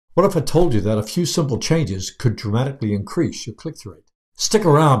What if I told you that a few simple changes could dramatically increase your click-through rate? Stick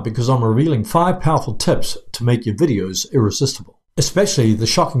around because I'm revealing 5 powerful tips to make your videos irresistible, especially the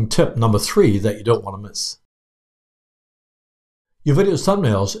shocking tip number 3 that you don't want to miss. Your video's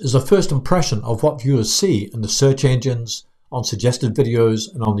thumbnails is the first impression of what viewers see in the search engines, on suggested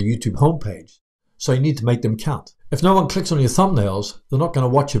videos, and on the YouTube homepage, so you need to make them count. If no one clicks on your thumbnails, they're not going to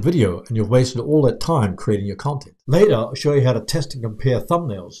watch your video and you've wasted all that time creating your content. Later, I'll show you how to test and compare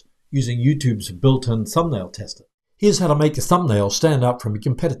thumbnails using YouTube's built-in thumbnail tester. Here's how to make your thumbnail stand out from your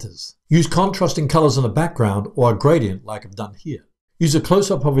competitors. Use contrasting colors in the background or a gradient like I've done here. Use a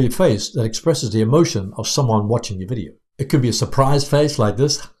close-up of your face that expresses the emotion of someone watching your video. It could be a surprised face like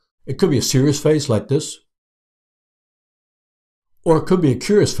this. It could be a serious face like this. Or it could be a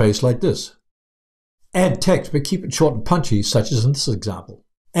curious face like this. Add text, but keep it short and punchy, such as in this example.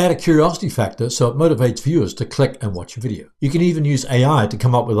 Add a curiosity factor so it motivates viewers to click and watch your video. You can even use AI to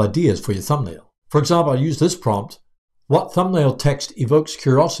come up with ideas for your thumbnail. For example, I use this prompt: what thumbnail text evokes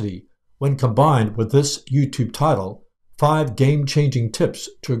curiosity when combined with this YouTube title, 5 game-changing tips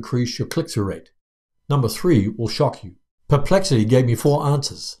to increase your click-through rate. Number 3 will shock you. Perplexity gave me 4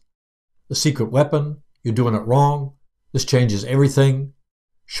 answers. The secret weapon, you're doing it wrong, this changes everything,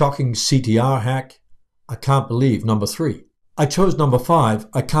 shocking CTR hack, I can't believe number 3. I chose number 5,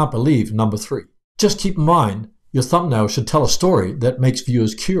 I can't believe number 3. Just keep in mind, your thumbnail should tell a story that makes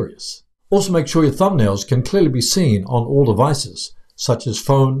viewers curious. Also make sure your thumbnails can clearly be seen on all devices, such as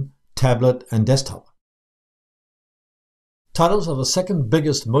phone, tablet, and desktop. Titles are the second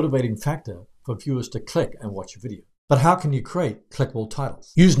biggest motivating factor for viewers to click and watch your video. But how can you create clickable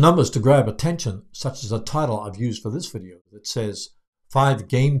titles? Use numbers to grab attention, such as the title I've used for this video that says 5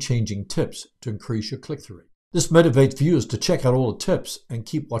 game-changing tips to increase your click-through rate. This motivates viewers to check out all the tips and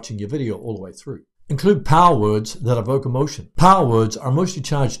keep watching your video all the way through. Include power words that evoke emotion. Power words are emotionally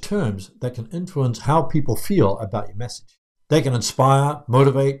charged terms that can influence how people feel about your message. They can inspire,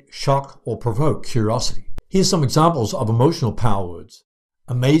 motivate, shock, or provoke curiosity. Here's some examples of emotional power words: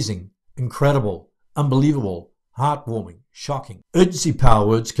 amazing, incredible, unbelievable, heartwarming, shocking. Urgency power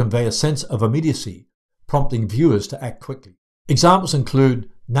words convey a sense of immediacy, prompting viewers to act quickly. Examples include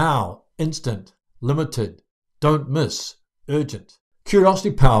now, instant, limited, don't miss, urgent.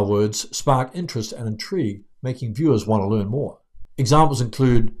 Curiosity power words spark interest and intrigue, making viewers want to learn more. Examples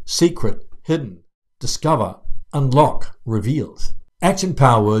include secret, hidden, discover, unlock, revealed. Action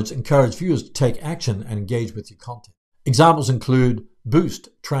power words encourage viewers to take action and engage with your content. Examples include boost,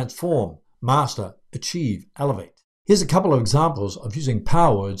 transform, master, achieve, elevate. Here's a couple of examples of using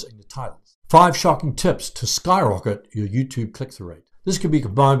power words in your titles. 5 shocking tips to skyrocket your YouTube click-through rate. This could be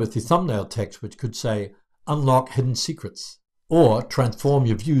combined with the thumbnail text, which could say, unlock hidden secrets, or transform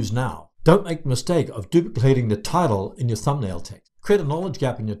your views now. Don't make the mistake of duplicating the title in your thumbnail text. Create a knowledge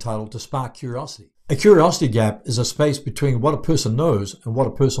gap in your title to spark curiosity. A curiosity gap is a space between what a person knows and what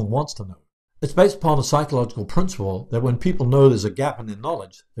a person wants to know. It's based upon a psychological principle that when people know there's a gap in their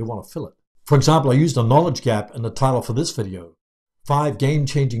knowledge, they want to fill it. For example, I used a knowledge gap in the title for this video: 5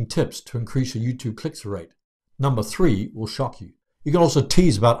 game-changing tips to increase your YouTube click-through rate. Number 3 will shock you. You can also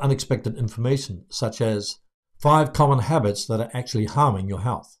tease about unexpected information, such as 5 common habits that are actually harming your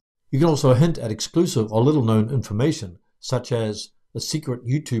health. You can also hint at exclusive or little-known information, such as the secret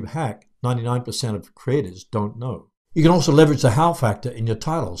YouTube hack 99% of creators don't know. You can also leverage the how factor in your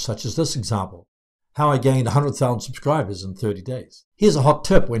titles, such as this example: how I gained 100,000 subscribers in 30 days. Here's a hot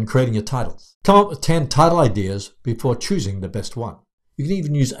tip when creating your titles. Come up with 10 title ideas before choosing the best one. You can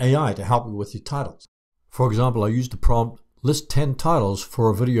even use AI to help you with your titles. For example, I used the prompt, list 10 titles for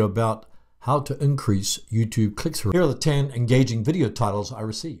a video about how to increase YouTube click-through. Here are the 10 engaging video titles I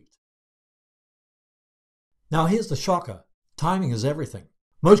received. Now here's the shocker. Timing is everything.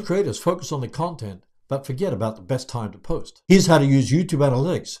 Most creators focus on the content but forget about the best time to post. Here's how to use YouTube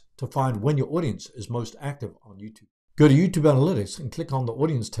Analytics to find when your audience is most active on YouTube. Go to YouTube Analytics and click on the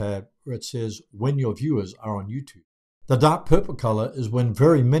Audience tab where it says when your viewers are on YouTube. The dark purple color is when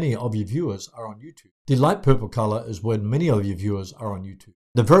very many of your viewers are on YouTube. The light purple color is when many of your viewers are on YouTube.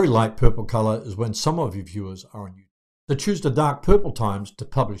 The very light purple color is when some of your viewers are on YouTube. So choose the dark purple times to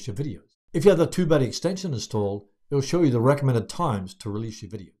publish your videos. If you have the TubeBuddy extension installed, it will show you the recommended times to release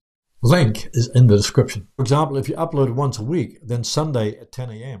your video. Link is in the description. For example, if you upload once a week, then Sunday at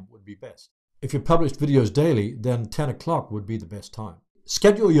 10 a.m. would be best. If you publish videos daily, then 10 o'clock would be the best time.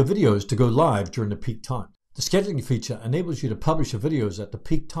 Schedule your videos to go live during the peak time. The scheduling feature enables you to publish your videos at the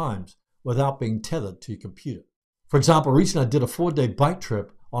peak times without being tethered to your computer. For example, recently I did a 4-day bike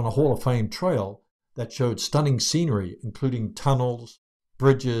trip on a Hall of Fame trail that showed stunning scenery, including tunnels,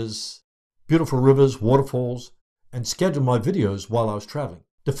 bridges, beautiful rivers, waterfalls, and scheduled my videos while I was traveling.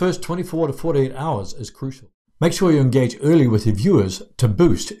 The first 24 to 48 hours is crucial. Make sure you engage early with your viewers to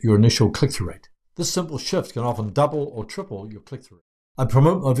boost your initial click-through rate. This simple shift can often double or triple your click-through rate. I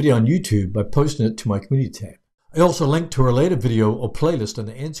promote my video on YouTube by posting it to my community tab. I also link to a related video or playlist in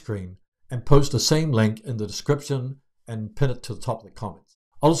the end screen and post the same link in the description and pin it to the top of the comments.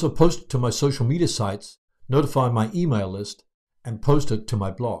 I also post it to my social media sites, notify my email list, and post it to my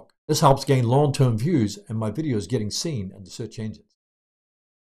blog. This helps gain long-term views and my videos getting seen in the search engines.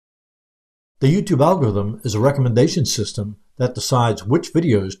 The YouTube algorithm is a recommendation system that decides which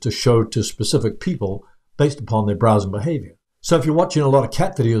videos to show to specific people based upon their browsing behavior. So if you're watching a lot of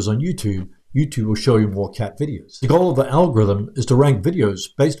cat videos on YouTube, YouTube will show you more cat videos. The goal of the algorithm is to rank videos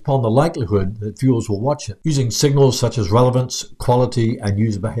based upon the likelihood that viewers will watch it, using signals such as relevance, quality, and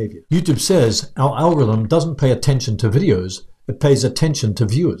user behavior. YouTube says our algorithm doesn't pay attention to videos, it pays attention to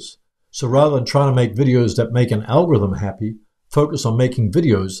viewers. So rather than trying to make videos that make an algorithm happy, focus on making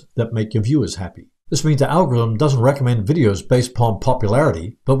videos that make your viewers happy. This means the algorithm doesn't recommend videos based upon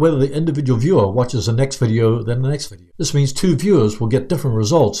popularity, but whether the individual viewer watches the next video then the next video. This means two viewers will get different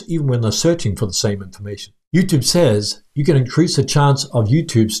results even when they're searching for the same information. YouTube says you can increase the chance of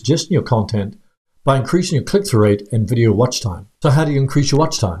YouTube suggesting your content by increasing your click-through rate and video watch time. So how do you increase your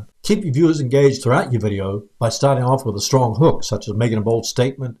watch time? Keep your viewers engaged throughout your video by starting off with a strong hook, such as making a bold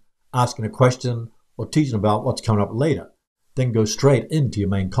statement, asking a question, or teaching about what's coming up later. Then go straight into your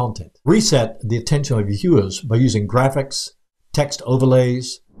main content. Reset the attention of your viewers by using graphics, text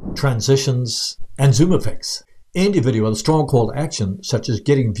overlays, transitions, and zoom effects. End your video with a strong call to action, such as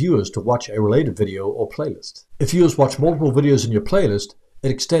getting viewers to watch a related video or playlist. If viewers watch multiple videos in your playlist, it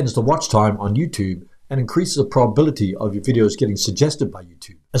extends the watch time on YouTube and increases the probability of your videos getting suggested by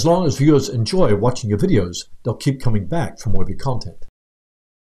YouTube. As long as viewers enjoy watching your videos, they'll keep coming back for more of your content.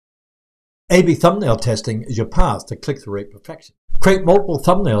 A/B thumbnail testing is your path to click-through rate perfection. Create multiple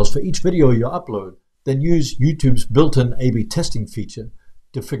thumbnails for each video you upload, then use YouTube's built-in A/B testing feature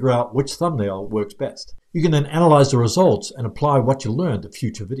to figure out which thumbnail works best. You can then analyze the results and apply what you learned to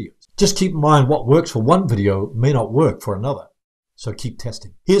future videos. Just keep in mind what works for one video may not work for another, so keep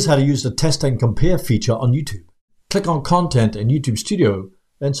testing. Here's how to use the Test and Compare feature on YouTube. Click on Content in YouTube Studio,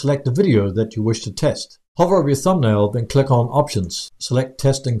 then select the video that you wish to test. Hover over your thumbnail, then click on Options. Select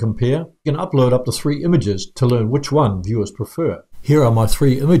Test and Compare. You can upload up to 3 images to learn which one viewers prefer. Here are my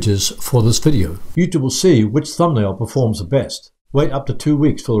 3 images for this video. YouTube will see which thumbnail performs the best. Wait up to 2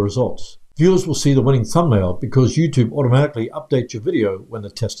 weeks for the results. Viewers will see the winning thumbnail because YouTube automatically updates your video when the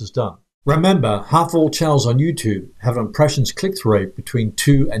test is done. Remember, half all channels on YouTube have an impressions click-through rate between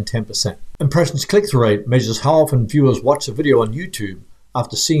 2 and 10%. Impressions click-through rate measures how often viewers watch a video on YouTube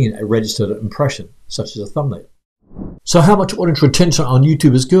after seeing a registered impression, such as a thumbnail. So how much audience retention on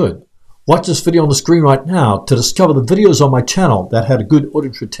YouTube is good? Watch this video on the screen right now to discover the videos on my channel that had a good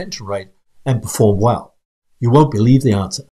audience retention rate and performed well. You won't believe the answer.